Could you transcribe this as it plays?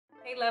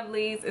Hey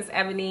lovelies, it's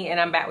Ebony and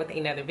I'm back with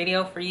another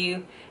video for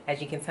you. As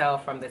you can tell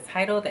from the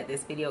title that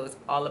this video is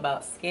all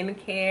about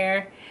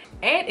skincare.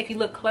 And if you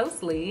look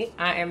closely,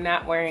 I am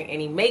not wearing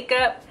any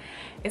makeup.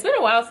 It's been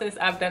a while since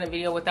I've done a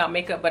video without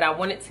makeup, but I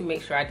wanted to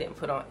make sure I didn't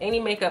put on any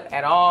makeup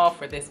at all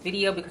for this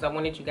video because I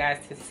wanted you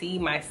guys to see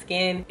my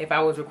skin. If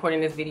I was recording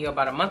this video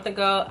about a month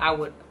ago, I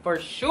would for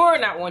sure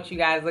not want you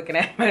guys looking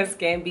at my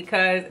skin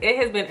because it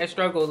has been a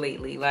struggle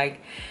lately.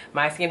 Like,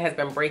 my skin has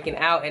been breaking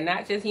out, and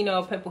not just, you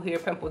know, pimple here,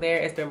 pimple there.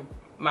 It's been,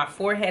 my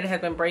forehead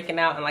has been breaking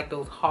out, and like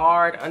those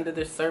hard under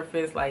the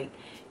surface, like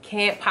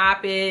can't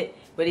pop it.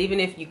 But even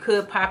if you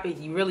could pop it,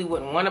 you really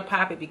wouldn't want to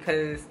pop it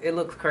because it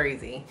looks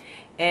crazy.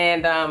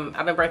 And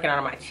I've been breaking out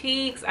on my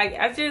cheeks.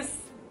 I just,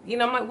 you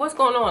know, I'm like, what's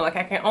going on? Like,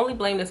 I can only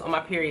blame this on my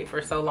period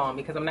for so long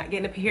because I'm not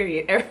getting a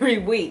period every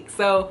week.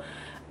 So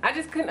I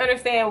just couldn't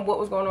understand what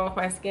was going on with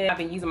my skin. I've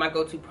been using my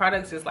go-to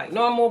products just like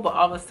normal, but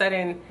all of a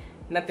sudden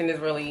nothing is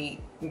really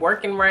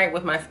working right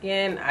with my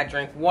skin. I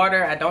drink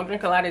water. I don't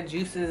drink a lot of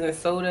juices and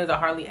sodas. I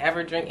hardly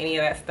ever drink any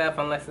of that stuff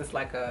unless it's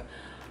like a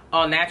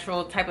all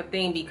natural type of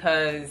thing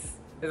because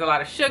there's a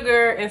lot of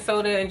sugar in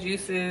soda and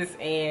juices,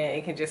 and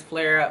it can just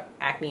flare up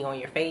acne on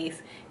your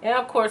face. And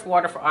of course,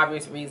 water, for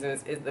obvious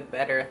reasons, is the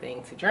better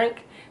thing to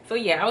drink. So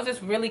yeah, I was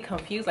just really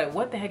confused, like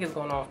what the heck is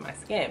going on with my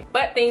skin?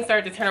 But things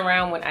started to turn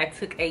around when I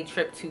took a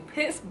trip to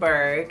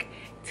Pittsburgh.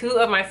 Two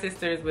of my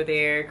sisters were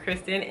there,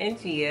 Kristen and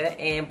Gia,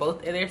 and both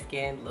of their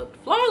skin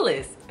looked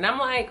flawless. And I'm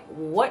like,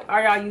 what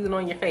are y'all using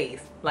on your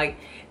face? Like,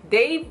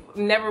 they've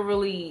never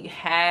really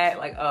had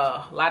like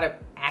a lot of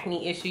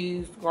acne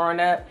issues growing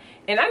up,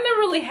 and I never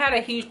really had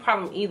a huge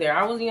problem either.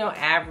 I was, you know,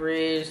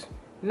 average,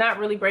 not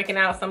really breaking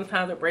out.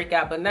 Sometimes it break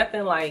out, but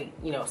nothing like,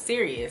 you know,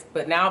 serious.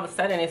 But now all of a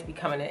sudden it's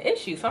becoming an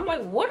issue. So I'm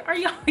like, what are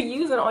y'all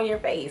using on your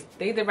face?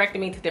 They directed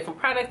me to different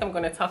products I'm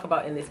going to talk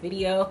about in this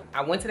video.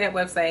 I went to that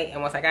website,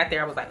 and once I got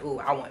there, I was like, ooh,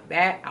 I want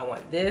that, I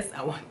want this,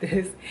 I want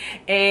this.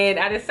 And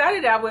I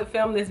decided I would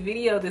film this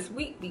video this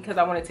week because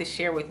I wanted to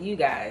share with you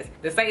guys.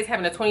 The site is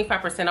having a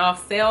 25%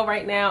 off sale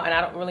right now, and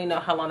I don't really know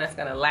how long that's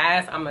going to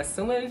last. I'm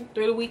assuming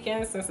through the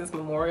weekend since it's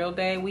Memorial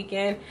Day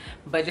weekend,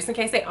 but just in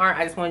case they aren't,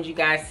 I just wanted you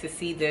guys to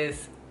see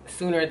this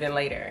sooner than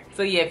later.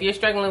 So yeah, if you're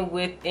struggling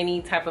with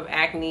any type of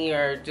acne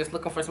or just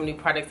looking for some new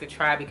products to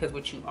try because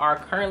what you are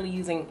currently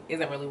using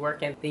isn't really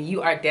working, then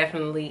you are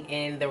definitely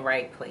in the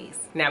right place.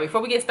 Now, before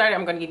we get started,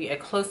 I'm going to give you a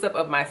close-up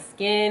of my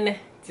skin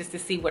just to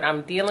see what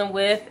I'm dealing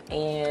with,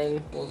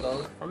 and we'll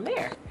go from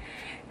there.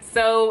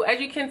 So as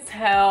you can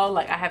tell,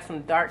 like, I have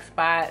some dark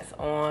spots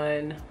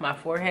on my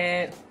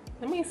forehead.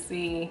 Let me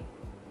see.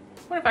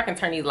 What if I can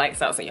turn these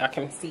lights out so y'all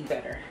can see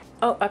better?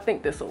 Oh, I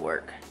think this will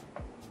work.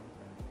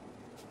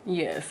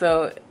 Yeah,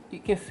 so you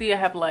can see I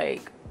have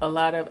like a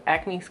lot of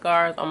acne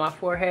scars on my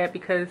forehead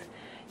because,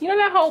 you know,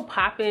 that whole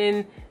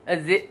popping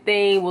a zit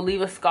thing will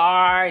leave a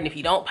scar, and if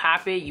you don't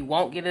pop it, you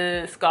won't get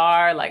a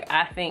scar. Like,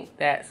 I think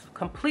that's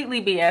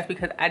completely BS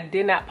because I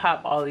did not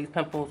pop all these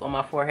pimples on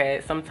my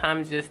forehead.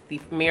 Sometimes just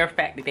the mere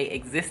fact that they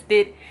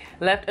existed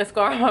left a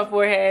scar on my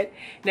forehead.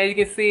 Now you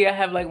can see I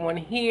have like one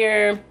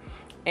here,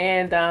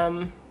 and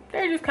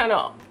they're just kind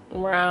of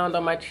round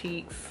on my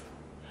cheeks.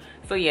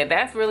 So yeah,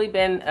 that's really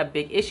been a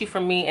big issue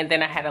for me. And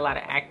then I had a lot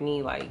of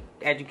acne, like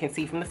as you can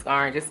see from the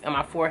scar, just on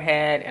my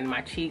forehead and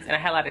my cheeks. And I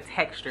had a lot of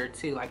texture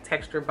too, like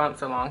texture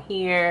bumps along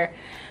here,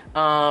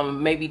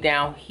 maybe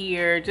down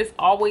here. Just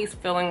always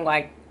feeling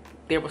like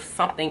there was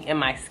something in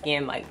my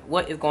skin. Like,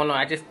 what is going on?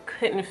 I just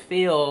couldn't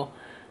feel,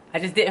 I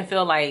just didn't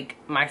feel like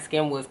my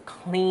skin was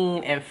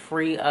clean and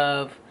free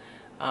of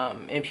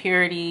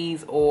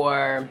impurities,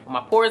 or my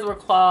pores were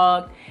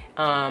clogged.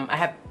 I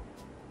have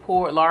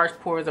large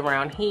pores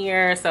around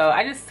here, so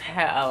I just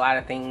had a lot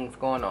of things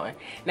going on.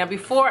 Now,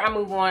 before I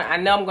move on, I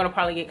know I'm gonna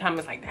probably get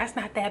comments like, that's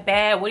not that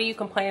bad, what are you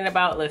complaining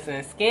about?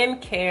 Listen,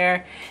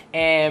 skincare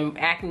and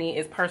acne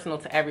is personal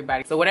to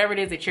everybody. So whatever it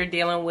is that you're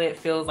dealing with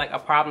feels like a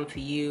problem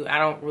to you, I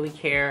don't really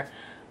care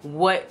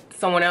what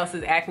someone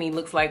else's acne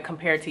looks like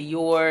compared to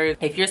yours.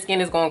 If your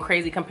skin is going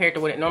crazy compared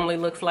to what it normally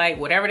looks like,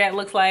 whatever that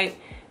looks like,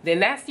 then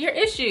that's your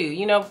issue.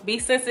 You know, be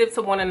sensitive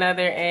to one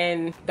another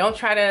and don't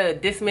try to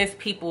dismiss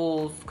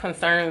people's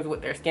concerns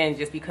with their skin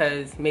just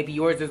because maybe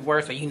yours is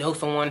worse or you know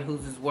someone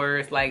whose is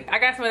worse. Like, I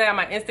got some of that on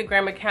my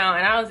Instagram account,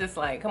 and I was just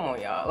like, come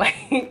on y'all,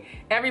 like,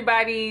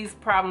 everybody's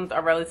problems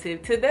are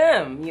relative to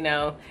them, you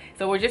know?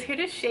 So we're just here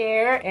to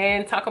share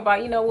and talk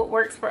about, you know, what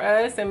works for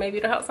us, and maybe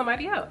it'll help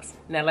somebody else.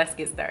 Now let's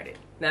get started.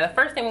 Now, the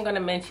first thing I'm going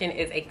to mention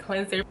is a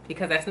cleanser,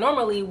 because that's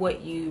normally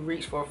what you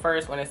reach for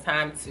first when it's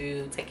time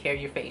to take care of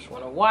your face. You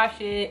want to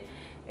wash it,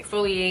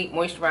 exfoliate,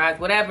 moisturize,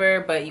 whatever,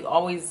 but you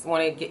always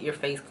want to get your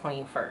face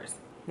clean first.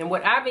 And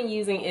what I've been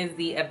using is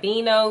the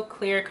Aveeno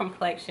Clear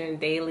Complexion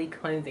Daily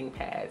Cleansing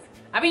Pads.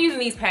 I've been using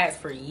these pads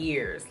for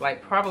years,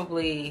 like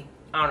probably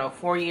I don't know,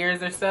 4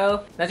 years or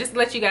so. Now just to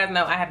let you guys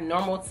know, I have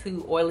normal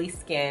to oily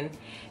skin,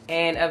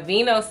 and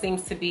Aveeno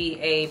seems to be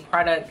a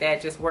product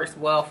that just works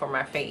well for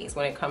my face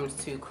when it comes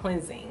to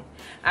cleansing.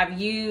 I've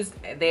used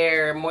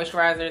their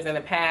moisturizers in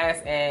the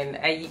past, and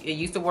it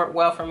used to work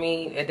well for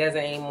me. It doesn't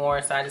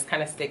anymore, so I just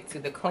kind of stick to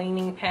the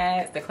cleaning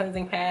pads, the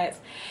cleansing pads.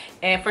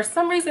 And for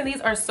some reason, these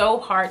are so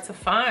hard to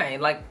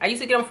find. Like, I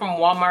used to get them from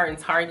Walmart and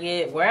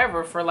Target,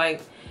 wherever, for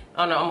like, I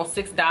don't know, almost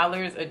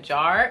 $6 a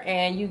jar,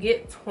 and you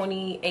get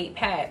 28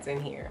 pads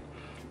in here.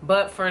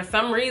 But for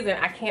some reason,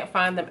 I can't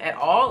find them at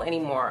all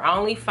anymore. I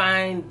only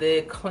find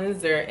the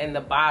cleanser in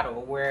the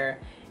bottle where,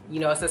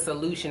 you know, it's a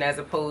solution as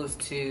opposed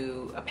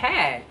to a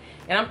pad.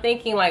 And I'm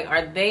thinking, like,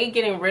 are they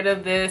getting rid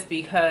of this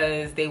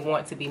because they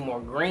want to be more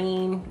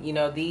green? You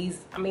know,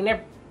 these, I mean,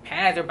 their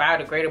pads are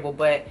biodegradable,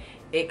 but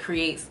it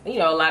creates, you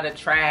know, a lot of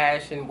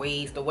trash and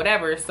waste or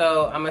whatever.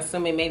 So I'm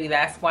assuming maybe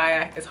that's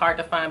why it's hard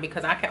to find,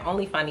 because I can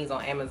only find these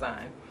on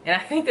Amazon. And I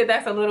think that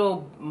that's a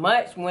little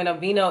much when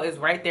Aveeno is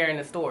right there in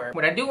the store.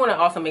 What I do want to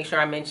also make sure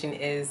I mention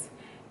is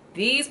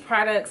these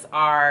products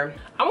are,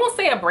 I won't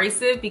say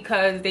abrasive,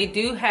 because they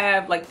do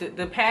have, like,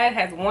 the pad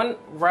has one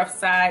rough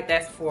side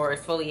that's for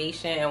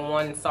exfoliation and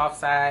one soft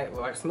side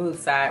or smooth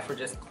side for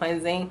just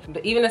cleansing.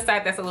 But even the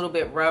side that's a little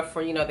bit rough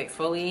for, you know, the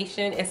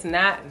exfoliation, it's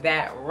not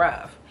that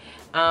rough.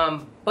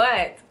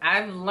 But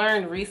I've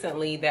learned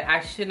recently that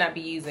I should not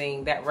be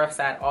using that rough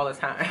side all the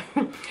time.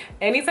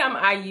 Anytime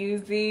I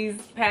use these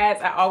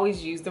pads, I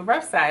always use the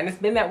rough side, and it's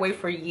been that way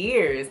for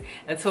years,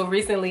 until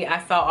recently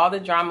I saw all the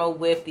drama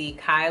with the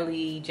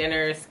Kylie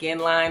Jenner skin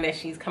line that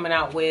she's coming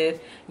out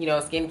with, you know,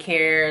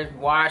 skincare,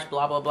 wash,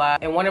 blah, blah, blah.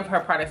 And one of her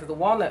products is a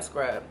walnut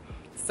scrub.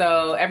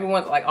 So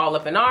everyone's like all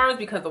up in arms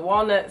because the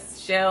walnut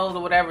shells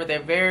or whatever,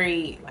 they're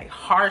very like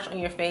harsh on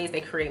your face. They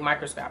create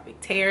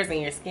microscopic tears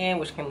in your skin,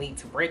 which can lead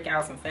to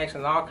breakouts,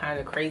 infections, all kinds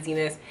of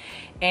craziness.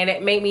 And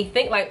it made me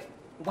think, like,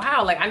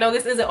 wow, like, I know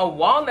this isn't a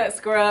walnut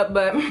scrub,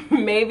 but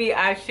maybe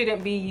I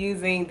shouldn't be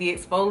using the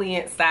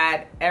exfoliant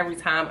side every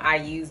time I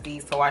use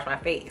these to wash my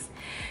face.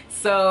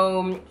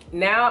 So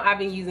now I've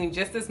been using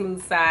just the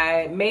smooth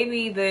side,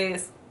 maybe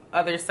this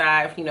other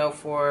side, you know,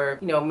 for,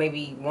 you know,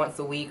 maybe once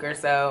a week or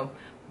so,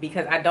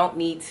 because I don't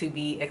need to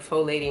be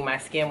exfoliating my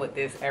skin with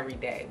this every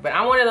day. But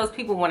I'm one of those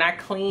people, when I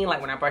clean,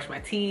 like when I brush my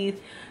teeth,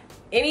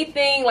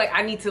 anything, like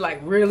I need to like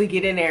really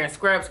get in there and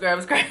scrub,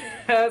 scrub, scrub.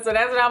 So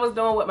that's what I was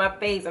doing with my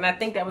face, and I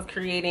think that was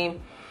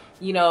creating,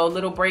 you know,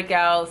 little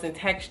breakouts and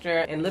texture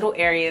and little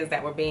areas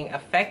that were being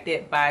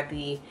affected by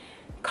the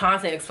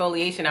constant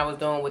exfoliation I was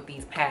doing with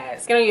these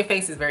pads. Skin on your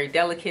face is very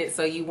delicate,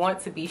 so you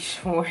want to be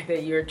sure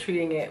that you're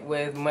treating it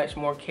with much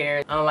more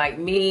care. Unlike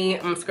me,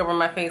 I'm scrubbing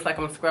my face like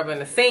I'm scrubbing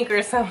a sink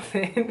or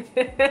something.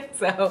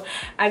 So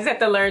I just have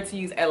to learn to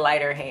use a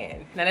lighter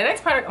hand. Now the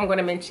next product I'm going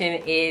to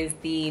mention is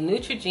the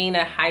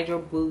Neutrogena Hydro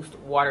Boost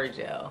Water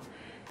Gel.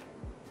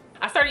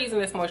 I started using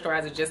this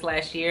moisturizer just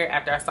last year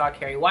after I saw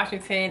Kerry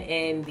Washington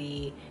in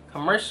the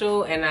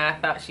commercial, and I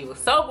thought she was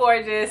so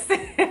gorgeous.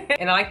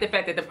 And I like the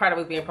fact that the product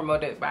was being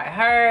promoted by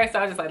her, so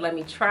I was just like, let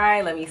me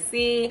try, let me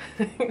see.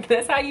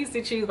 That's how I used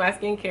to choose my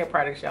skincare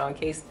products, y'all, in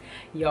case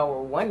y'all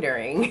were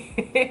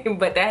wondering.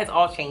 But that has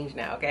all changed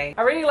now, okay?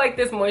 I really like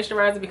this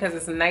moisturizer because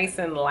it's nice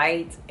and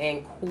light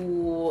and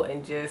cool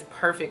and just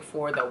perfect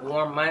for the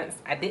warm months.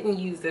 I didn't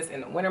use this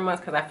in the winter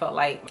months because I felt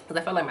like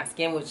my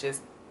skin would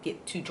just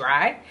get too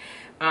dry.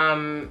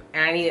 And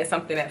I needed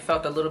something that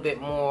felt a little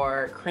bit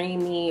more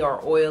creamy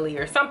or oily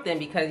or something,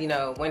 because, you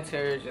know, winter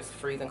is just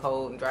freezing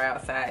cold and dry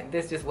outside.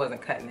 This just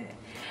wasn't cutting it.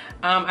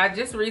 I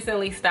just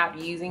recently stopped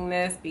using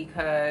this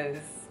because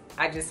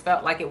I just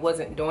felt like it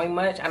wasn't doing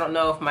much. I don't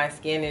know if my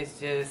skin is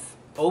just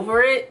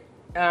over it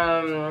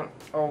or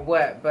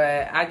what,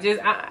 but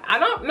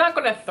I'm not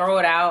gonna throw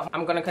it out.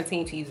 I'm gonna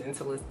continue to use it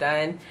until it's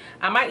done.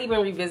 I might even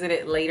revisit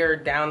it later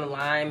down the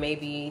line,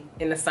 maybe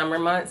in the summer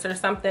months or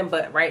something,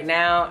 but right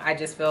now I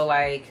just feel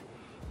like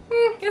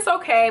it's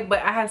okay, but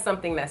I have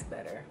something that's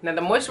better. Now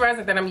the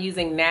moisturizer that I'm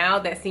using now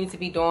that seems to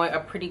be doing a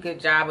pretty good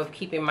job of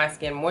keeping my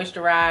skin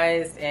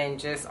moisturized and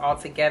just all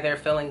together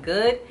feeling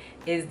good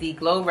is the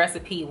Glow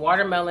Recipe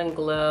Watermelon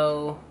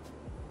Glow,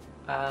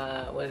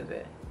 what is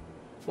it?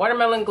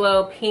 Watermelon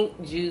Glow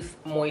Pink Juice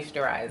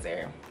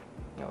Moisturizer. I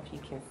don't know if you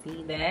can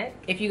see that.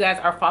 If you guys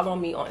are following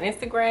me on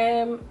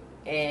Instagram,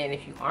 and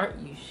if you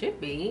aren't, you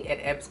should be, at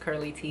Ebbs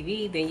Curly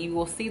TV, then you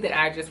will see that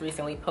I just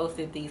recently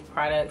posted these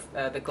products,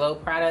 the Glow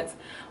products,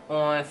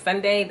 on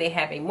Sunday. They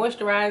have a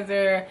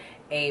moisturizer,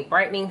 a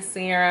brightening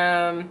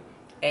serum,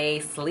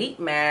 a sleep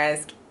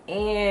mask,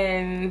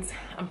 and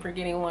I'm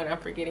forgetting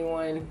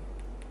one.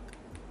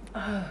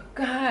 Oh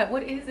God,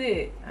 what is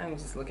it? I'm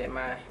just looking at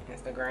my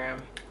Instagram.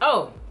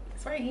 Oh,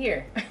 it's right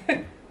here.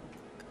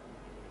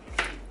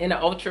 In an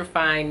ultra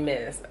fine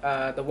mist,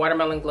 the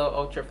Watermelon Glow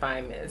Ultra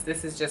Fine Mist.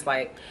 This is just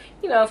like,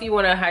 you know, if you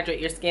want to hydrate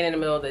your skin in the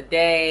middle of the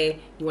day,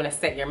 you want to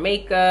set your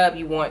makeup,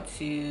 you want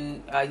to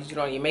use it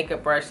on your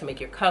makeup brush to make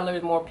your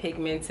colors more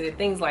pigmented,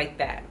 things like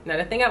that. Now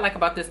the thing I like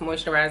about this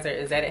moisturizer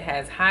is that it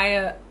has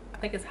high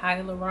think it's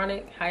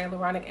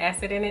hyaluronic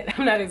acid in it.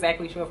 I'm not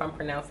exactly sure if I'm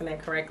pronouncing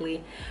that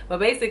correctly, but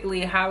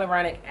basically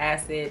hyaluronic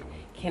acid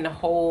can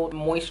hold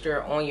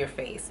moisture on your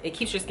face. It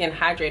keeps your skin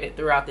hydrated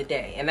throughout the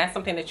day, and that's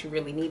something that you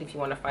really need if you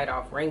want to fight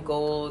off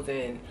wrinkles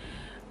and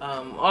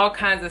all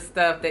kinds of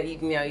stuff that you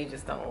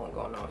just don't want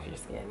going on with your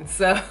skin.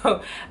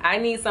 So I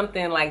need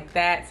something like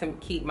that to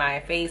keep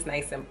my face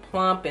nice and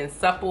plump and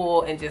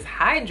supple and just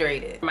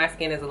hydrated. My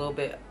skin is a little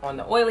bit on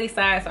the oily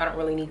side, so I don't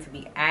really need to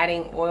be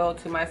adding oil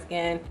to my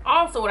skin.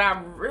 Also, what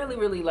I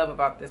really love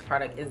about this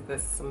product is the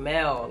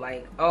smell.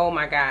 Like, oh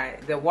my god,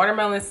 the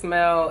watermelon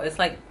smell. It's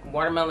like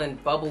watermelon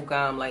bubble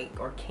gum,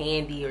 like, or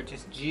candy, or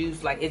just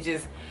juice. Like,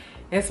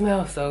 it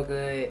smells so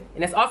good.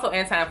 And it's also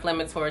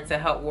anti-inflammatory to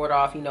help ward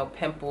off, you know,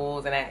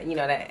 pimples and that, you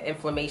know, that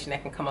inflammation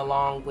that can come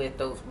along with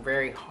those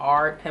very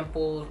hard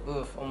pimples.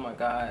 Oof, oh my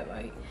god,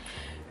 like,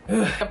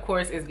 ugh. Of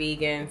course, it's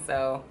vegan,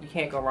 so you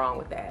can't go wrong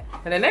with that.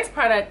 And the next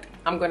product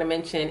I'm gonna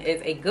mention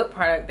is a good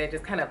product that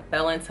just kind of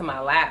fell into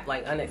my lap,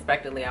 like,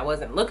 unexpectedly. I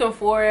wasn't looking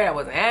for it, I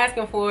wasn't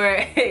asking for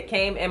it. It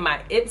came in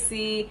my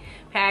Ipsy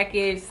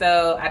package,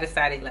 so I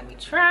decided, let me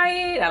try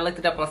it. I looked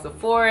it up on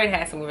Sephora, it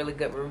had some really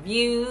good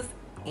reviews.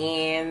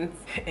 And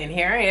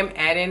here I am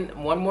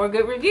adding one more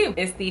good review.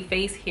 It's the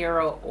Face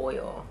Hero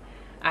Oil.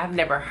 I've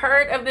never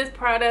heard of this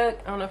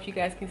product. I don't know if you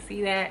guys can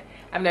see that.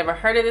 I've never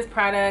heard of this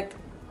product.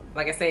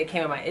 Like I said, it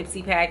came in my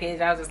Ipsy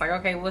package. I was just like,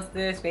 okay, what's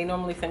this? They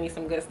normally send me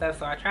some good stuff,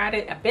 so I tried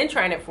it. I've been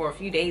trying it for a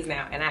few days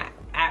now, and I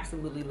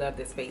absolutely love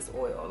this face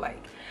oil.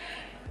 Like,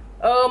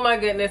 oh my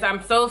goodness,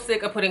 I'm so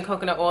sick of putting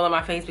coconut oil on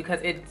my face because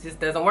it just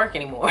doesn't work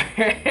anymore.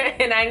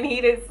 And I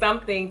needed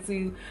something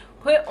to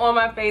put on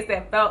my face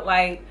that felt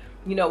like,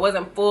 you know, it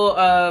wasn't full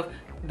of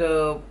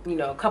the, you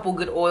know, a couple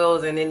good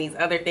oils and then these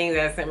other things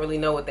that I didn't really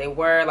know what they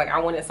were. Like, I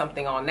wanted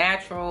something all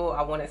natural.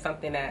 I wanted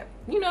something that,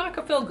 you know, I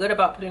could feel good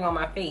about putting on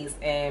my face,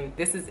 and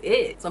this is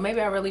it. So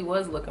maybe I really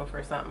was looking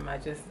for something. I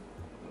just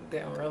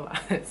didn't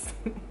realize.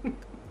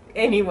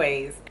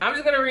 Anyways, I'm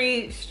just gonna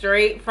read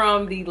straight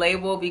from the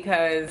label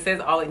because it says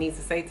all it needs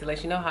to say to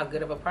let you know how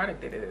good of a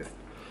product it is.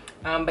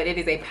 But it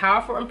is a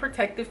powerful and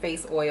protective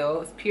face oil.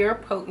 It's pure,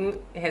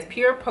 potent. It has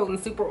pure,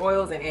 potent super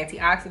oils and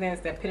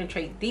antioxidants that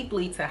penetrate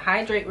deeply to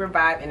hydrate,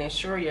 revive, and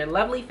ensure your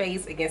lovely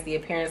face against the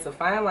appearance of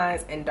fine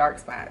lines and dark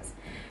spots.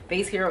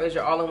 Face Hero is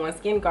your all-in-one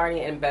skin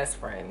guardian and best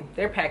friend.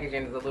 Their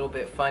packaging is a little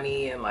bit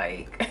funny and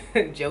like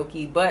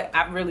jokey, but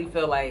I really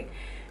feel like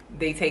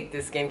they take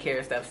this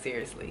skincare stuff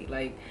seriously.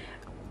 Like,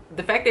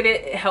 the fact that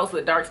it helps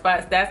with dark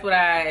spots, that's what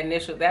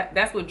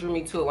that's what drew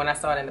me to it when I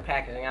saw it in the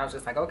packaging. I was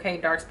just like, okay,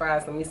 dark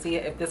spots, let me see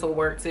if this will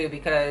work too,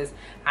 because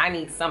I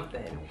need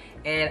something.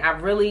 And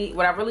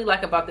what I really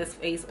like about this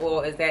face oil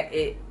is that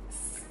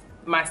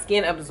my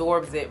skin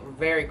absorbs it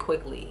very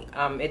quickly.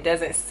 It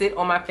doesn't sit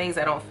on my face.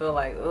 I don't feel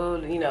like, oh,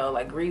 you know,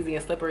 like greasy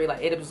and slippery.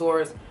 Like, it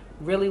absorbs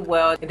really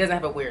well. It doesn't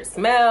have a weird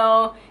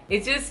smell.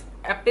 It just,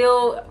 I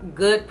feel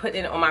good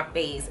putting it on my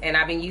face, and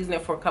I've been using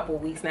it for a couple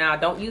weeks now. I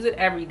don't use it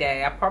every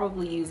day. I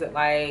probably use it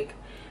like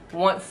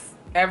once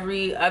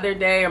every other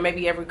day or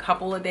maybe every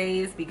couple of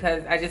days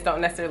because I just don't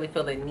necessarily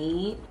feel the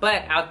need.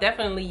 But I'll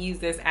definitely use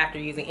this after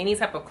using any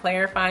type of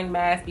clarifying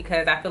mask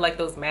because I feel like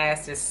those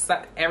masks just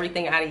suck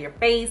everything out of your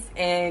face,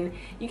 and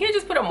you can't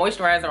just put a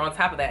moisturizer on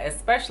top of that,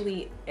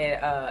 especially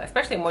a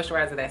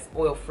moisturizer that's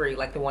oil free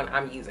like the one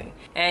I'm using.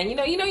 And you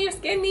know your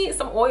skin needs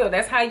some oil.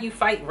 That's how you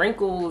fight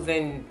wrinkles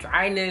and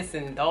dryness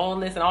and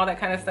dullness and all that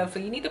kind of stuff. So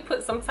you need to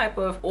put some type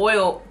of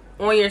oil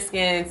on your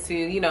skin to,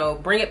 you know,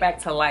 bring it back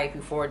to life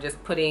before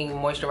just putting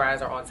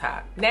moisturizer on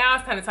top. Now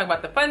it's time to talk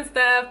about the fun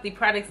stuff, the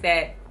products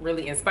that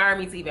really inspired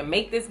me to even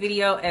make this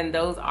video, and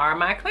those are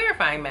my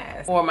clarifying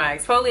mask, or my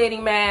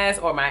exfoliating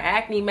mask, or my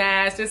acne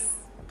mask, just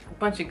a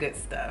bunch of good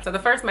stuff. So the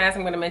first mask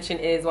I'm going to mention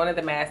is one of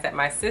the masks that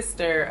my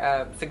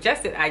sister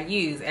suggested I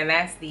use, and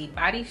that's the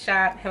Body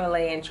Shop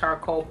Himalayan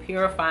Charcoal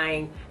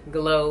Purifying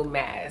Glow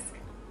Mask.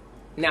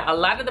 Now, a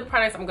lot of the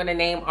products I'm gonna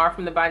name are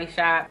from the Body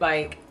Shop.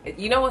 Like,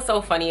 you know what's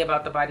so funny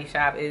about the Body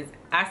Shop is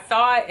I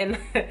saw it and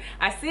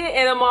I see it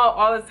in the mall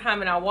all the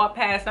time, and I walk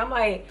past and I'm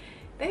like,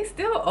 they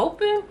still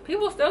open?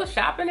 People still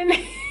shopping in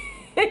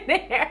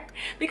there?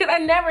 Because I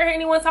never hear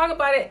anyone talk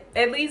about it,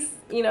 at least,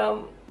 you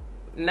know,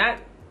 not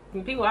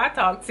people I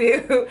talk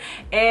to.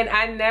 And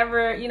I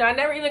never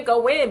even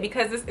go in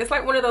because it's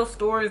like one of those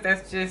stores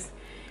that's just,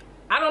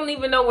 I don't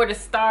even know where to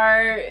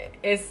start.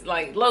 It's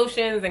like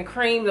lotions and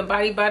creams and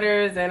body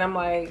butters, and I'm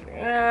like,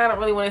 I don't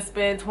really want to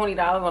spend $20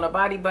 on a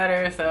body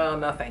butter, so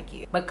no thank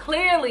you. But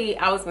clearly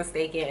I was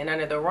mistaken and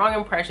under the wrong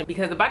impression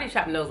because the Body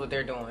Shop knows what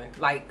they're doing.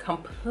 Like,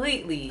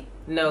 completely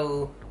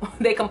know,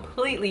 they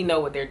completely know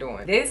what they're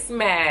doing. This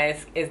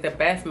mask is the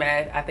best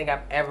mask I think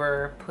I've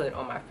ever put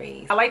on my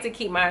face. I like to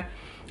keep my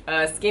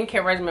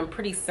skincare regimen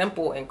pretty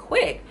simple and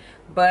quick,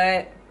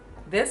 but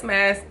this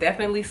mask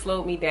definitely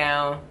slowed me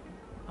down.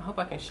 I hope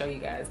I can show you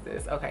guys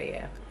this. Okay,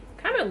 yeah.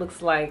 Kind of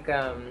looks like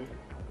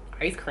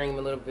ice cream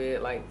a little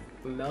bit, like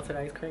melted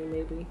ice cream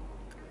maybe.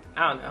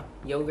 I don't know,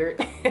 yogurt.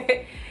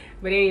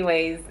 But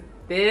anyways,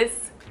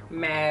 this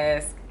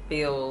mask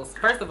feels,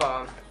 first of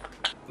all,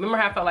 remember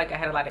how I felt like I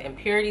had a lot of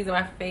impurities in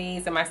my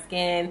face and my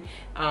skin,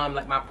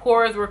 like my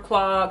pores were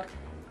clogged.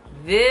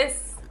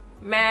 This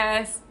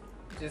mask,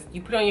 just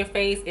you put it on your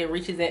face, it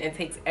reaches in and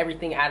takes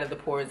everything out of the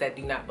pores that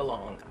do not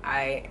belong.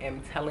 I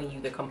am telling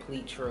you the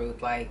complete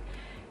truth. Like,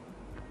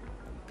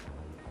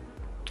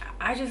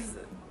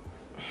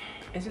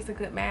 it's just a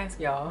good mask,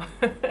 y'all.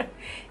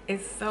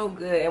 It's so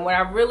good. And what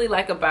I really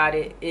like about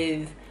it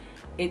is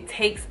it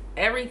takes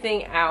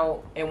everything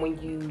out, and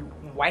when you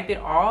wipe it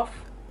off,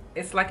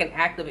 it's like an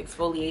act of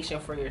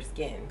exfoliation for your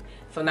skin.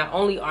 So not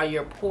only are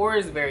your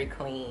pores very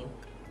clean,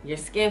 your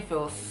skin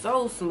feels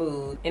so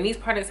smooth. And these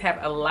products have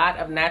a lot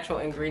of natural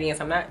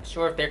ingredients. I'm not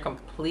sure if they're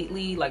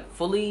completely, like,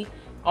 fully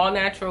all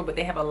natural, but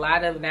they have a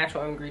lot of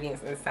natural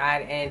ingredients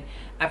inside, and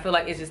I feel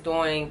like it's just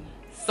doing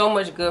so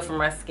much good for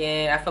my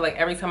skin. I feel like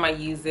every time I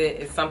use it,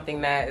 it's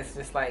something that is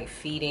just like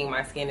feeding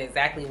my skin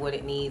exactly what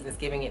it needs. It's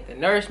giving it the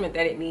nourishment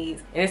that it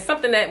needs. And it's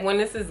something that when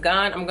this is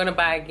gone, I'm gonna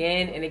buy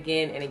again and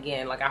again and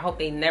again. Like, I hope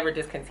they never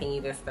discontinue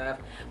this stuff.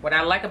 What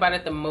I like about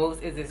it the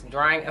most is this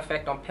drying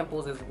effect on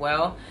pimples as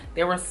well.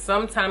 There were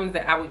some times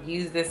that I would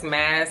use this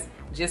mask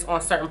just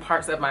on certain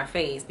parts of my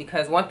face,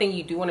 because one thing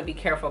you do want to be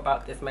careful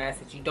about this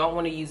mask is you don't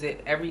want to use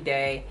it every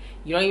day.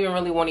 You don't even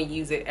really want to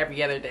use it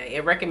every other day.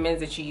 It recommends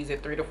that you use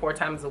it 3 to 4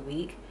 times a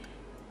week.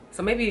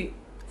 So maybe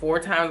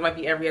 4 times might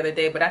be every other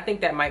day, but I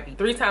think that might be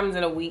 3 times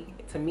in a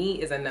week to me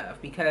is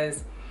enough,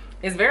 because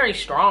it's very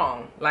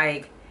strong.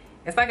 Like,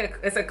 it's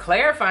a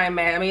clarifying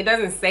mask. I mean, it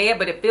doesn't say it,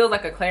 but it feels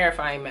like a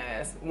clarifying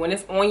mask. When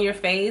it's on your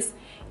face,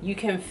 you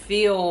can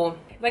feel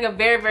like a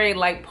very, very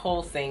light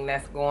pulsing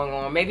that's going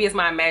on. Maybe it's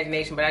my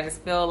imagination, but I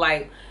just feel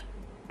like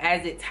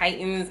as it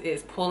tightens,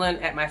 it's pulling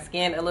at my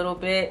skin a little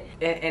bit,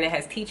 and it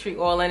has tea tree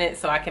oil in it,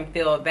 so I can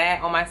feel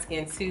that on my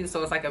skin too.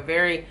 So it's like a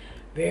very,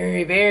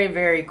 very, very,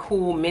 very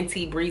cool,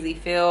 minty, breezy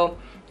feel.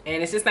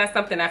 And it's just not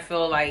something I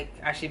feel like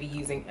I should be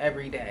using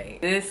every day.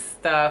 This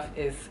stuff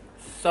is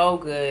so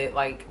good.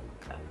 Like,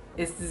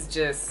 this is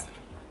just,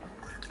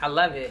 I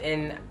love it.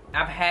 And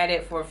I've had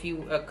it for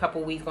a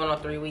couple weeks, going on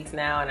 3 weeks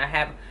now, and I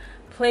have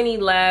plenty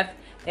left.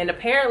 And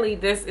apparently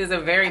this is a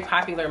very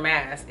popular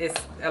mask. It's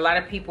a lot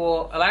of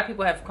people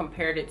have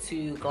compared it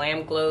to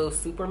Glam Glow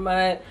Super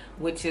Mud,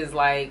 which is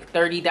like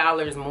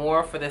 $30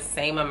 more for the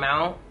same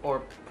amount,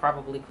 or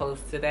probably close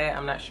to that,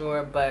 I'm not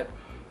sure, but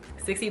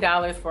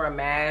 $60 for a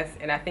mask.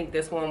 And I think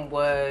this one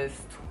was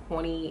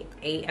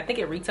 28. I think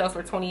it retails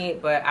for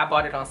 28, but I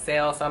bought it on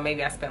sale, so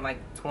maybe I spent like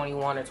 $21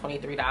 or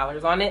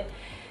 $23 on it.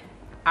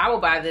 I will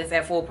buy this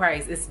at full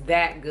price. It's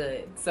that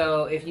good.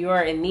 So if you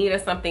are in need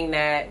of something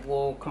that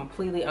will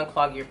completely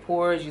unclog your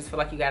pores, you just feel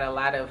like you got a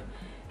lot of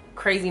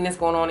craziness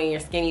going on in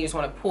your skin, you just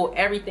want to pull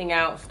everything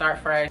out, start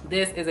fresh,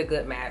 this is a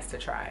good mask to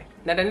try.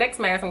 Now the next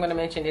mask I'm going to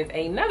mention is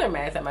another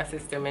mask that my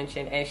sister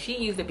mentioned, and she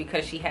used it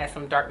because she had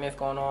some darkness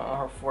going on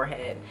her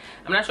forehead.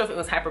 I'm not sure if it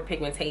was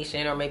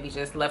hyperpigmentation or maybe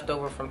just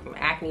leftover from some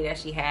acne that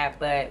she had,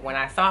 but when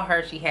I saw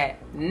her, she had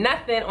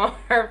nothing on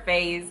her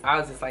face. I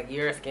was just like,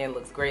 your skin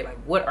looks great, like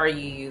what are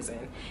you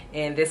using?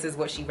 And this is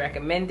what she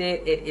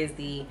recommended. It is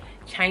the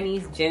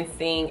Chinese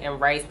ginseng and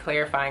rice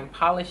clarifying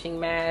polishing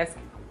mask.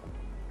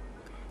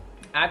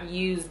 I've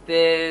used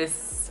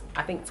this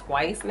I think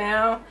twice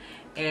now,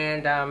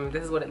 and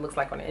this is what it looks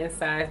like on the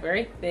inside. It's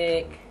very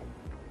thick,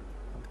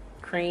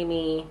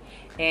 creamy,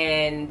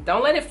 and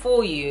don't let it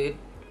fool you.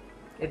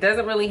 It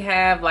doesn't really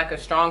have like a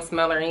strong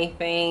smell or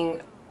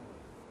anything,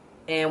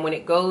 and when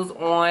it goes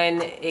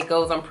on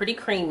pretty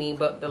creamy,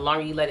 but the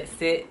longer you let it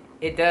sit,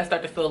 it does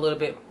start to feel a little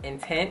bit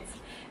intense.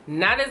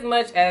 Not as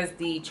much as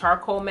the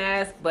charcoal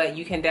mask, but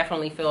you can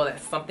definitely feel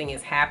that something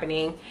is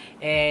happening.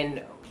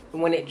 And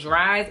when it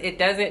dries, it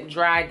doesn't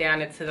dry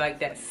down into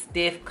like that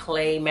stiff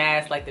clay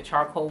mask like the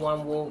charcoal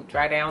one will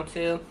dry down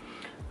to.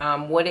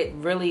 What it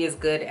really is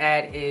good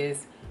at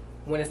is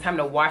when it's time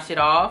to wash it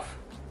off,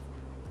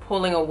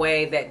 pulling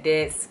away that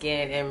dead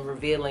skin and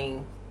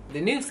revealing the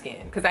new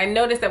skin. Because I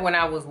noticed that when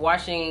I was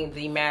washing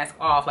the mask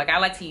off, like I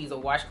like to use a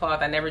washcloth.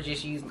 I never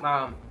just use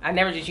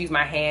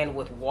my hand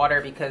with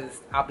water, because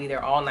I'll be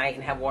there all night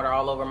and have water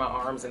all over my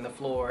arms and the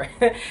floor.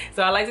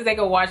 So I like to take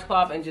a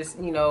washcloth and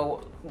just, you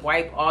know,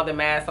 wipe all the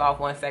mask off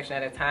one section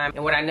at a time.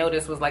 And what I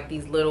noticed was like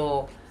these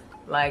little,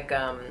 like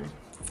I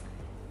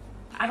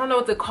don't know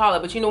what to call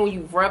it, but you know when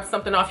you rub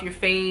something off your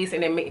face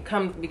and it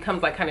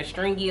becomes like kind of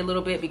stringy a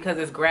little bit because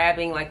it's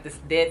grabbing like this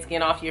dead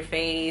skin off your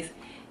face.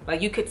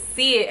 Like you could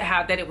see it,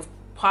 how that it was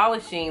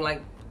polishing,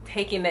 like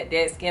taking that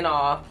dead skin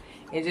off,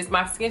 and just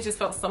my skin just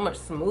felt so much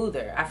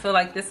smoother. I feel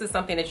like this is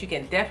something that you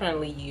can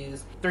definitely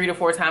use 3 to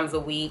 4 times a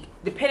week,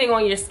 depending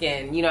on your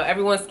skin. You know,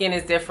 everyone's skin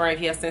is different.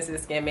 If you have sensitive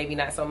skin, maybe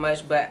not so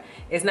much, but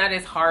it's not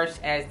as harsh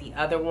as the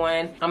other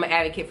one. I'm an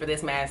advocate for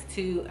this mask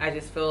too. I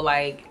just feel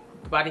like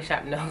the Body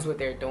Shop knows what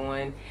they're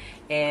doing,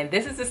 and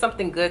this is just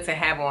something good to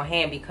have on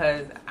hand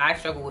because I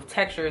struggle with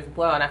texture as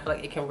well, and I feel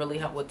like it can really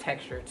help with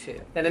texture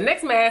too. Now the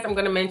next mask I'm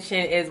going to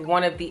mention is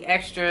one of the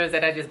extras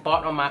that I just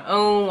bought on my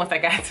own once I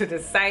got to the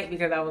site,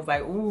 because I was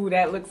like, ooh,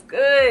 that looks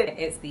good.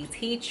 It's the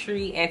Tea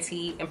Tree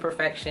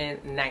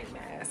Anti-Imperfection Night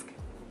Mask.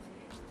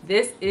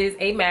 This is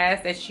a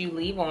mask that you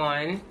leave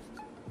on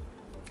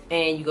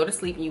and you go to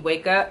sleep and you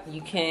wake up,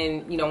 you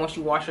can, you know, once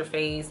you wash your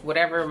face,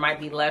 whatever might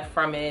be left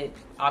from it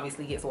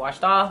obviously gets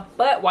washed off.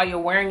 But while you're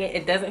wearing it,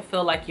 it doesn't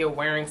feel like you're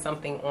wearing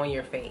something on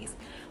your face.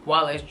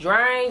 While it's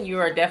drying, you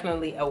are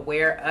definitely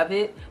aware of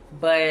it,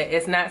 but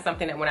it's not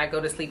something that when I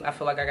go to sleep, I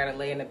feel like I gotta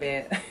lay in the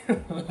bed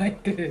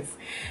like this.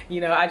 You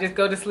know, I just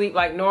go to sleep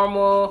like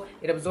normal.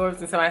 It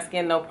absorbs into my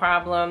skin, no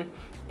problem.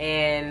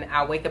 And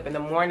I wake up in the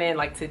morning,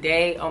 like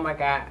today, oh my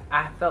God,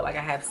 I felt like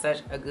I have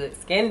such a good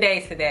skin day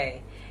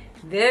today.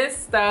 This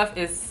stuff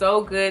is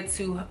so good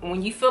to,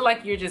 when you feel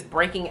like you're just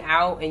breaking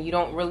out and you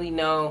don't really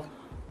know,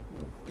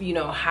 you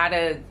know, how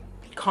to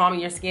calm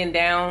your skin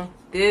down.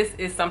 This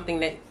is something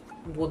that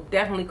will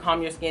definitely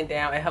calm your skin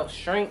down. It helps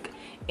shrink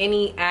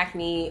any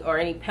acne or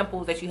any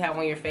pimples that you have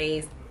on your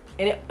face.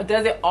 And it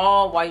does it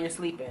all while you're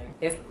sleeping.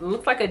 It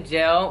looks like a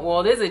gel.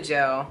 Well, it is a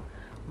gel.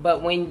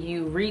 But when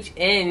you reach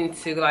in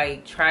to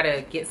like try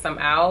to get some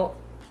out,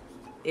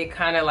 it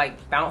kind of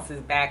like bounces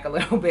back a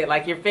little bit.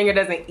 Like your finger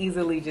doesn't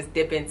easily just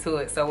dip into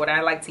it. So what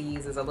I like to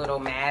use is a little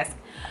mask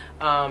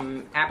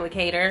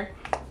applicator.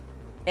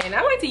 And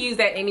I like to use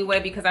that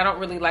anyway because I don't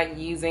really like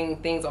using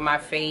things on my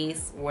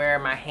face where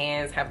my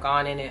hands have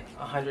gone in it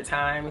 100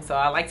 times. So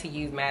I like to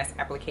use mask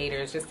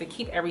applicators just to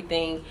keep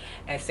everything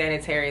as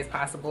sanitary as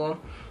possible.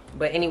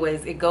 But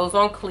anyways, it goes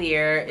on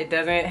clear. It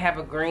doesn't have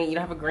a green, you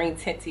don't have a green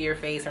tint to your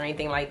face or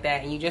anything like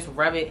that. And you just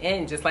rub it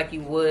in just like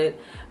you would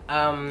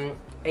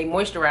a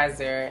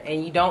moisturizer.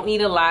 And you don't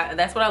need a lot.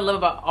 That's what I love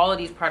about all of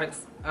these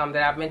products that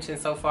I've mentioned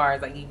so far,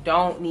 is like you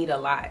don't need a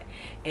lot.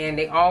 And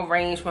they all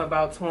range from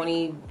about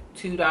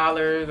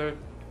 $22 or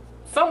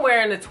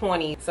somewhere in the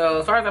 20s. So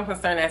as far as I'm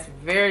concerned, that's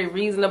very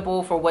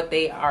reasonable for what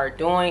they are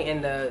doing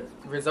and the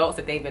results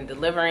that they've been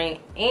delivering.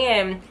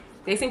 And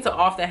they seem to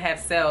often have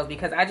sales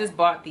because I just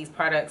bought these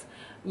products,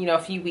 you know,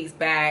 a few weeks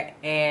back,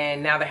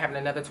 and now they're having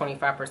another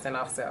 25%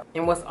 off sale.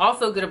 And what's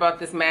also good about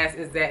this mask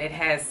is that it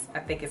has, I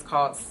think it's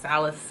called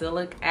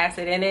salicylic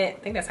acid in it. I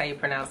think that's how you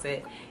pronounce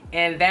it.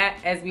 And that,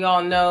 as we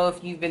all know,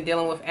 if you've been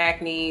dealing with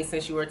acne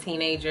since you were a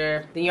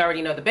teenager, then you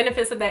already know the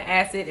benefits of that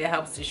acid. It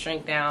helps to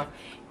shrink down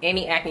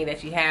any acne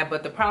that you have.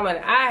 But the problem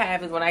that I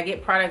have is when I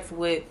get products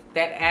with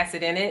that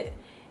acid in it,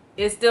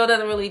 it still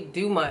doesn't really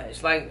do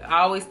much. Like I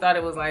always thought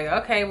it was like,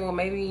 okay, well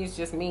maybe it's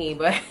just me,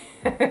 but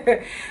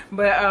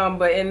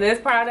but in this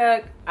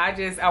product,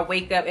 I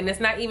wake up and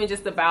it's not even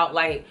just about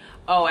like,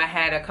 oh, I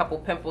had a couple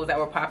pimples that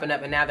were popping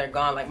up and now they're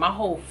gone. Like my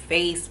whole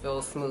face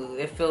feels smooth.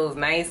 It feels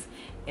nice,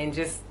 and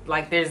just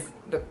like the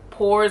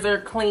pores are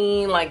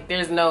clean, like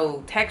there's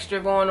no texture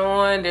going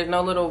on, there's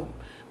no little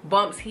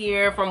bumps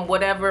here from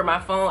whatever, my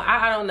phone,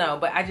 I don't know,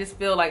 but I just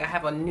feel like I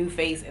have a new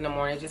face in the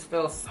morning. It just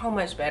feels so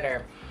much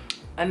better.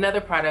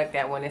 Another product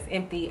that when it's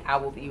empty, I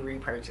will be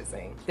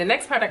repurchasing. The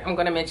next product I'm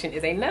going to mention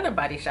is another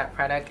Body Shop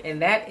product,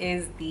 and that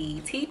is the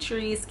Tea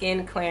Tree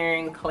Skin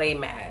Clearing Clay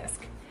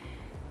Mask.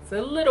 It's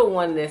a little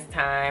one this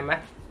time.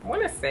 I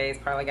want to say it's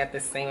probably got the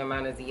same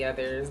amount as the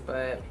others,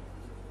 but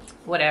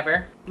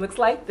whatever. Looks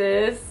like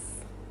this,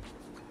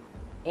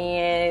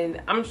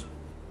 and I'm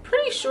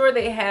pretty sure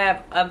they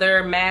have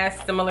other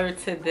masks similar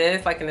to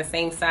this, like in the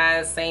same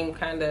size, same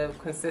kind of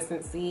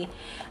consistency.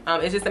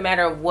 It's just a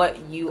matter of what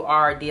you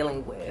are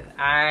dealing with.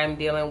 I'm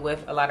dealing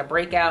with a lot of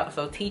breakout,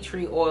 so tea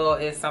tree oil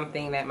is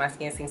something that my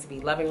skin seems to be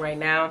loving right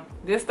now.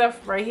 This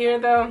stuff right here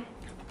though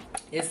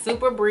is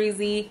super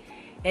breezy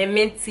and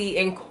minty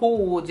and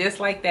cool, just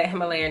like that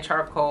Himalayan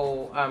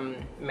charcoal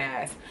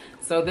mask.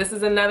 So this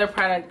is another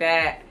product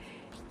that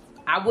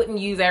I wouldn't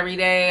use every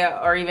day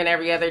or even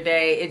every other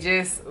day. It's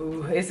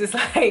just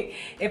like,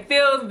 it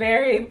feels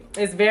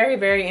it's very,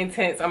 very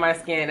intense on my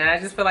skin. And I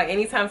just feel like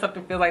anytime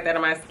something feels like that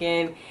on my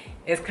skin,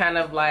 it's kind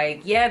of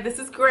like, yeah, this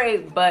is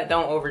great, but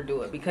don't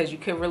overdo it because you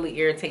could really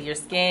irritate your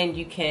skin.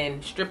 You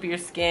can strip your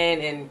skin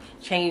and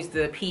change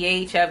the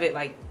pH of it.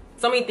 Like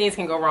so many things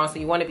can go wrong, so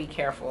you want to be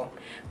careful.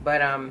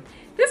 But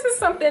this is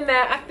something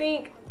that I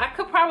think I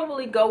could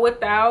probably go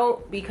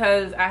without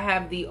because I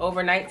have the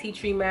overnight tea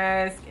tree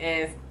mask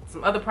and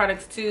some other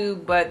products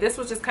too, but this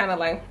was just kind of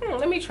like,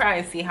 let me try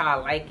and see how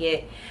I like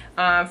it.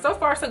 So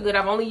far so good.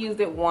 I've only used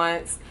it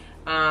once.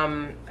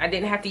 I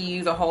didn't have to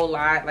use a whole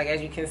lot. Like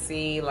as you can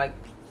see, like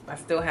I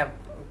still have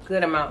a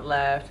good amount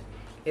left.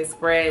 It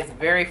spreads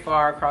very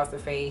far across the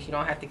face. You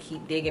don't have to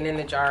keep digging in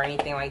the jar or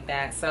anything like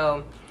that.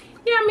 So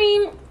yeah, I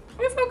mean,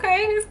 it's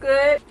okay, it's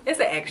good.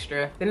 It's an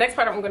extra. The next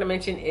product I'm going to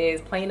mention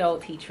is plain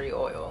old tea tree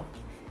oil.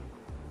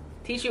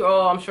 Tea tree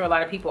oil, I'm sure a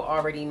lot of people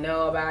already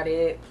know about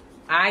it.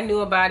 I knew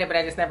about it, but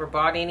I just never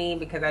bought any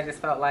because I just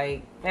felt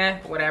like,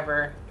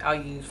 whatever. I'll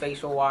use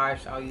facial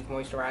wash, I'll use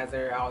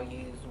moisturizer, I'll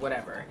use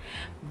whatever.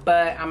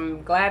 But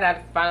I'm glad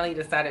I finally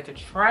decided to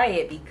try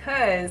it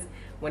because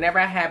whenever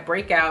I have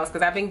breakouts,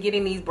 because I've been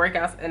getting these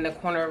breakouts in the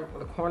corner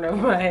of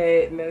my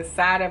head and the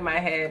side of my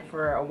head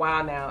for a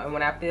while now. And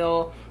when I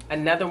feel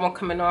another one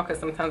coming on, because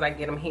sometimes I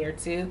get them here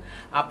too,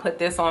 I'll put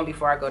this on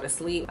before I go to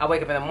sleep. I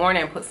wake up in the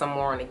morning and put some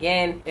more on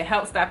again. It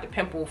helps stop the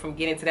pimple from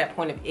getting to that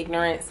point of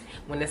ignorance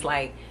when it's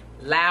like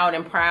loud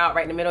and proud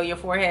right in the middle of your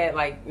forehead.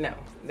 Like, no,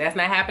 that's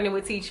not happening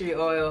with tea tree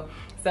oil.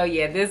 So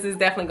yeah, this is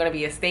definitely going to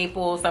be a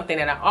staple, something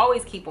that I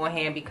always keep on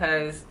hand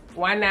because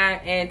why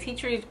not? And tea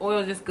tree oil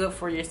is just good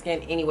for your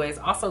skin anyway. It's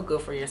also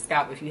good for your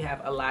scalp if you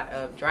have a lot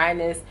of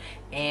dryness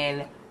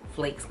and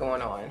flakes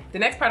going on. The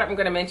next product I'm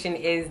going to mention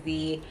is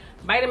the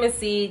Vitamin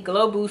C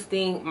Glow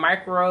Boosting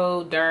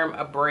Microderm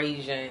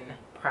Abrasion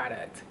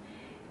product.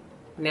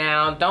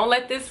 Now, don't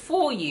let this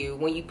fool you.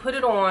 When you put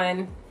it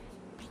on,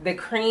 the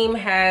cream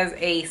has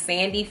a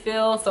sandy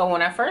feel. So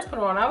when I first put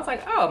it on, I was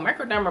like, oh,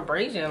 microderm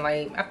abrasion.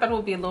 Like, I thought it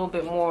would be a little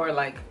bit more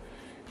like,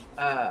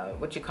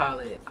 what you call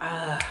it?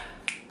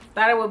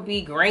 Thought it would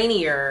be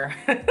grainier.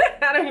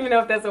 I don't even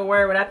know if that's a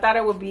word, but I thought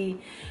it would be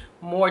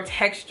more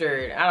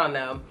textured. I don't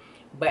know.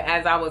 But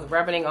as I was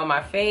rubbing it on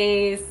my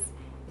face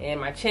and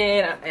my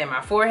chin and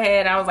my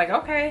forehead, I was like,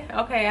 okay,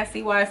 I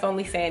see why it's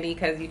only sandy,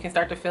 because you can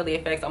start to feel the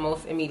effects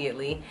almost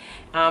immediately.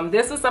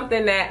 This was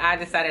something that I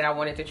decided I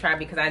wanted to try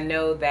because I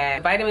know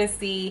that vitamin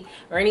C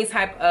or any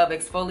type of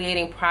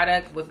exfoliating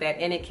product with that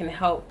in it can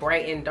help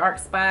brighten dark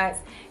spots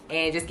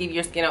and just give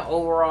your skin an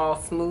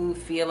overall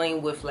smooth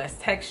feeling with less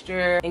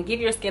texture and give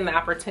your skin the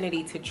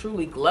opportunity to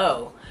truly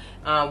glow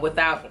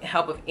without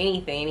help of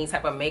anything, any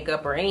type of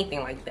makeup or anything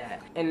like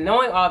that. And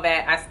knowing all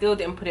that, I still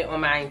didn't put it on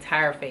my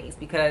entire face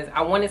because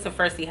I wanted to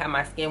first see how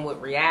my skin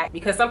would react,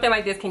 because something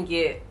like this can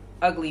get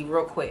ugly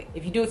real quick.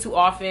 If you do it too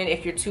often,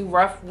 if you're too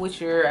rough with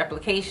your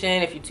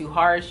application, if you're too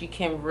harsh, you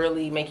can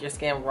really make your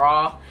skin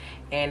raw,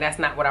 and that's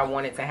not what I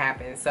wanted to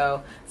happen.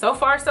 So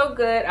far so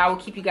good. I will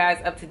keep you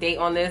guys up to date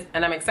on this,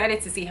 and I'm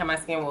excited to see how my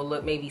skin will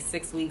look maybe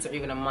 6 weeks or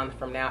even a month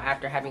from now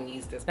after having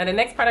used this. Now the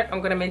next product I'm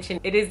going to mention,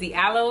 it is the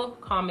Aloe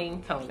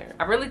Calming Toner.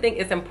 I really think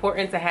it's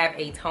important to have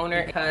a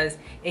toner because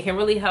it can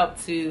really help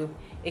to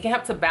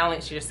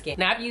balance your skin.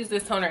 Now I've used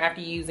this toner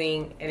after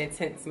using an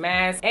intense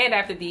mask and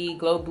after the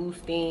Glow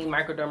Boosting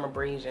Microderm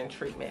Abrasion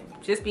treatment,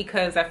 just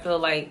because I feel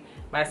like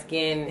my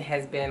skin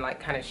has been like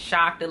kind of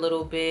shocked a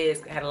little bit.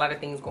 It's had a lot of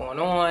things going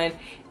on,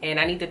 and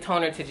I need the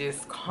toner to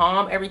just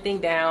calm everything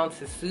down,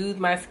 to soothe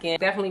my skin.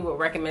 Definitely would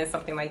recommend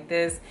something like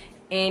this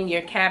in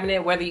your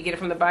cabinet, whether you get it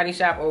from the Body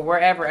Shop or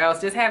wherever else.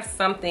 Just have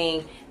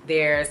something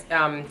there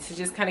to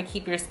just kind of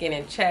keep your skin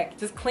in check,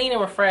 just clean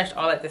and refresh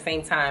all at the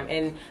same time.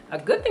 And a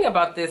good thing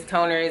about this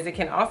toner is it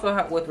can also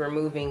help with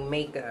removing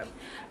makeup.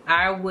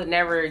 I would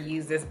never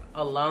use this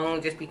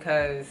alone just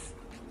because,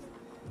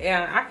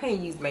 yeah, I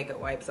can't use makeup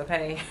wipes,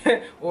 okay?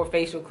 Or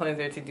facial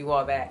cleanser to do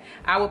all that.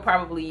 I would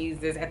probably use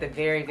this at the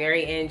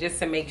very end just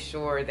to make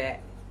sure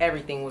that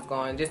everything was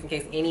gone, just in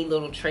case any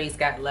little trace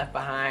got left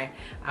behind.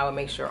 I would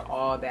make sure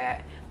all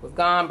that was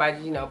gone by,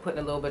 you know, putting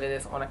a little bit of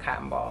this on a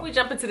cotton ball. We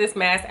jump into this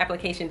mask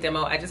application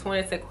demo. I just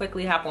wanted to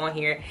quickly hop on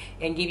here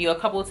and give you a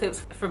couple of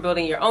tips for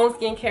building your own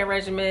skincare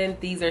regimen.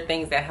 These are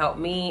things that help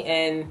me,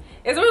 and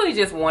it's really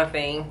just one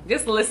thing.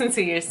 Just listen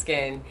to your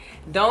skin.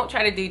 Don't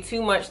try to do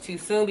too much too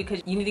soon,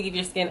 because you need to give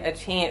your skin a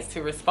chance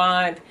to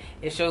respond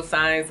and show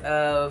signs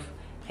of,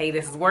 hey,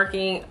 this is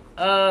working.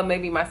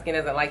 Maybe my skin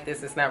doesn't like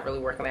this. It's not really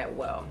working that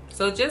well.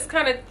 So just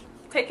kind of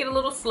take it a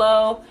little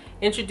slow.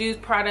 Introduce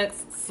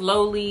products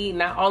slowly,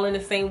 not all in the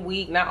same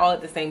week, not all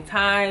at the same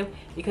time,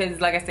 because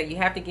like I said, you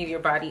have to give your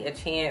body a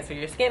chance, or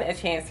your skin a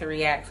chance, to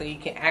react so you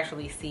can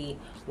actually see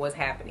what's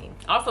happening.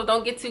 Also,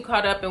 don't get too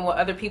caught up in what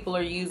other people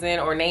are using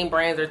or name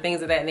brands or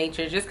things of that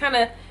nature. Just kind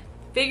of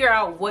figure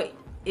out what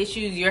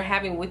issues you're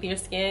having with your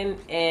skin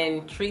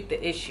and treat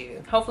the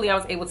issue. Hopefully I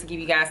was able to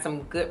give you guys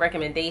some good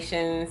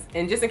recommendations.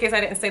 And just in case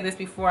I didn't say this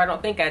before, I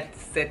don't think I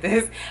said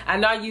this, I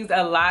know I used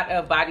a lot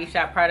of Body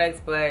Shop products,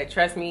 but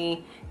trust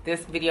me,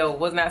 this video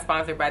was not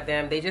sponsored by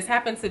them. They just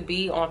happen to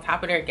be on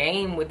top of their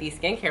game with these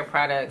skincare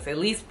products, at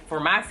least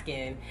for my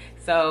skin.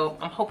 So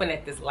I'm hoping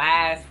that this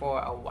lasts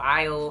for a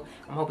while.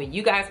 I'm hoping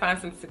you guys find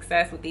some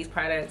success with these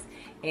products.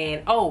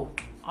 And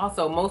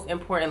also, most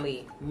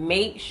importantly,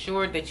 make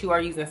sure that you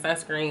are using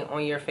sunscreen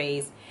on your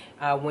face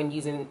when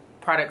using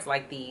products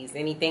like these.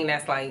 Anything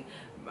that's like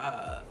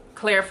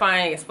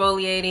clarifying,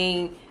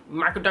 exfoliating,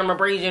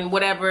 microdermabrasion,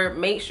 whatever,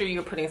 make sure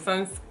you're putting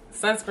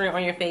sunscreen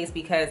on your face,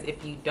 because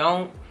if you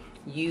don't,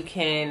 you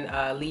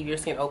can leave your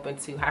skin open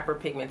to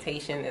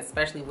hyperpigmentation,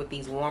 especially with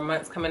these warm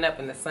months coming up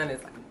and the sun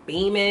is like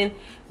beaming.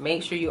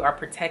 Make sure you are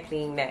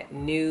protecting that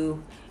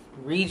new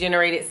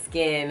regenerated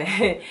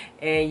skin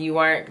and you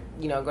aren't,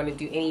 you know, going to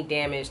do any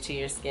damage to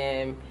your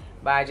skin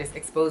by just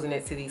exposing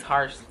it to these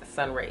harsh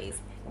sun rays.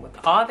 And with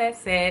all that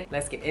said,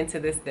 let's get into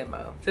this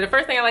demo. So the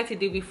first thing I like to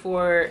do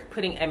before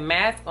putting a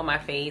mask on my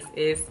face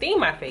is steam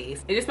my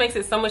face. It just makes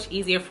it so much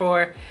easier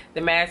for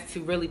the mask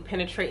to really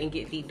penetrate and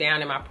get deep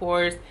down in my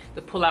pores,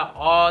 to pull out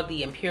all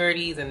the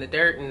impurities and the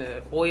dirt and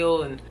the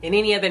oil and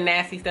any other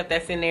nasty stuff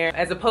that's in there,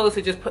 as opposed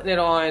to just putting it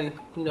on,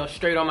 you know,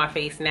 straight on my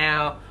face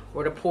now,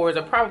 where the pores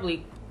are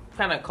probably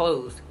kind of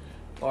closed,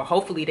 or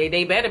hopefully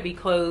they better be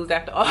closed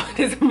after all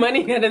this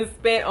money that I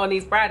spent on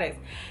these products.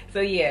 So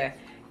yeah,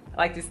 I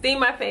like to steam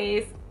my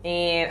face,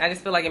 and I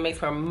just feel like it makes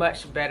for a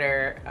much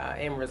better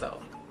end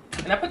result.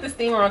 And I put the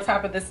steamer on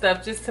top of this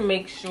stuff just to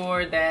make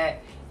sure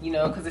that, you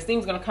know, because the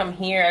steam's gonna come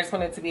here, I just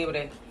want it to be able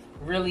to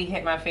really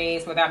hit my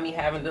face without me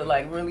having to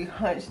like really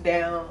hunch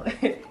down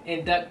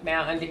and duck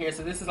down under here.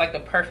 So this is like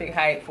the perfect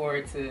height for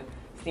it to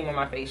steam on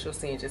my face. You'll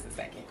see in just a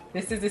second.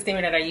 This is the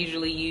steamer that I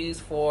usually use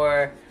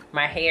for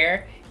my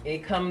hair.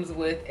 It comes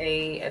with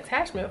a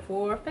attachment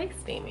for face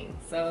steaming.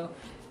 So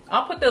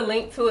I'll put the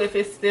link to it if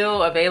it's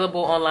still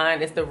available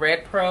online. It's the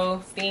Red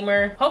Pro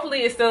steamer.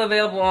 Hopefully it's still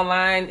available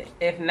online.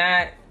 If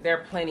not, there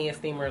are plenty of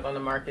steamers on the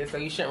market, so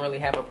you shouldn't really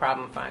have a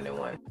problem finding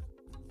one.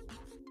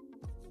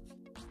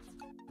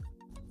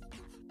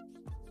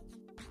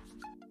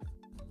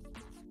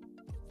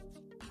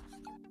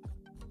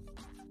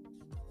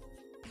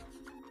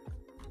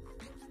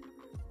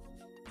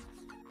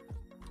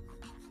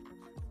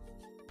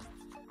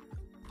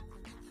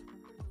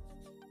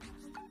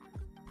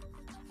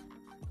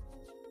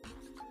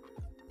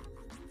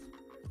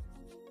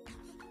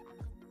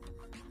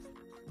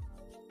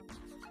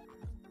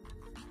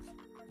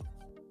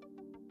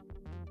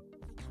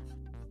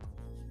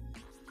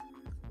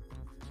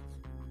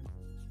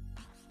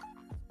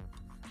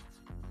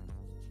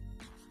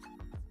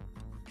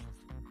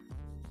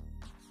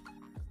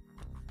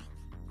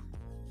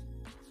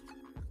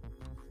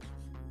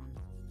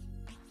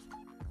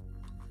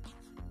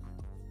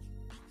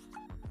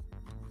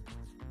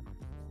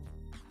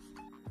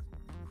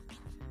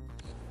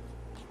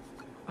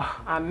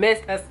 Oh, I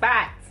missed a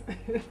spot.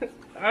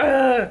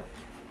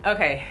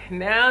 Okay,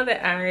 now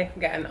that I've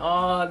gotten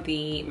all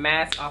the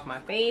mask off my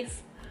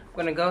face, I'm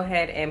gonna go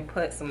ahead and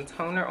put some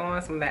toner on,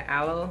 some of that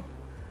aloe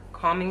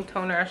calming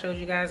toner I showed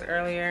you guys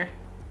earlier.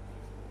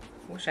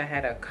 Wish I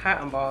had a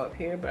cotton ball up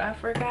here, but I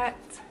forgot.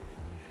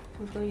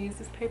 I'm just gonna use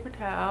this paper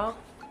towel.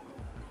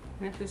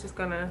 And this is just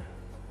gonna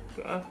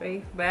get my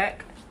face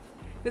back.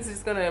 This is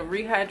just gonna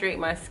rehydrate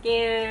my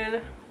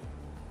skin.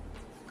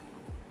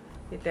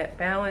 Get that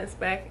balance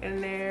back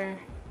in there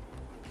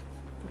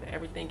so that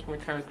everything can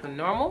return to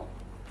normal.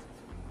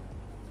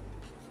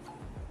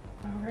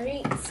 All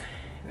right,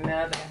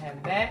 now that I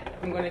have that,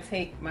 I'm gonna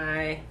take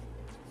my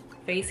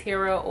Face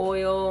Hero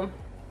oil,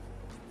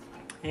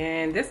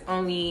 and this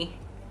only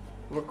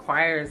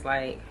requires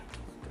like,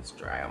 let's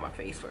dry on my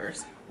face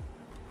first,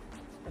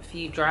 a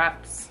few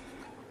drops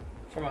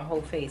for my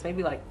whole face,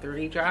 maybe like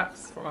 30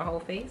 drops for my whole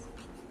face.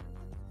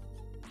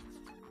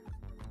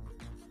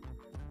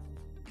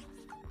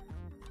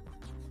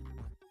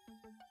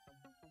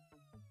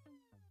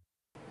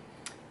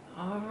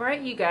 All right,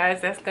 you guys,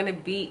 that's gonna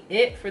be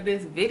it for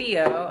this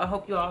video. I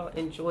hope you all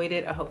enjoyed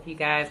it. I hope you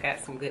guys got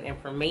some good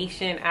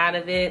information out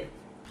of it.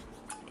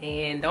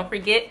 And don't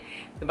forget,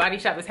 the Body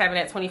Shop is having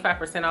that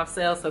 25% off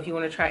sale. So if you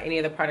want to try any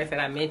of the products that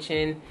I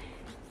mentioned,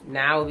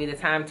 now will be the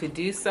time to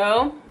do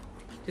so.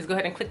 Just go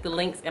ahead and click the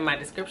links in my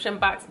description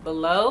box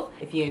below.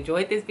 If you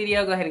enjoyed this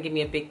video, go ahead and give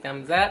me a big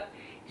thumbs up.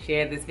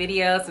 Share this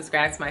video,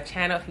 subscribe to my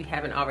channel if you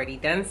haven't already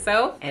done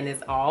so. And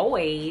as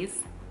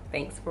always,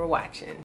 thanks for watching.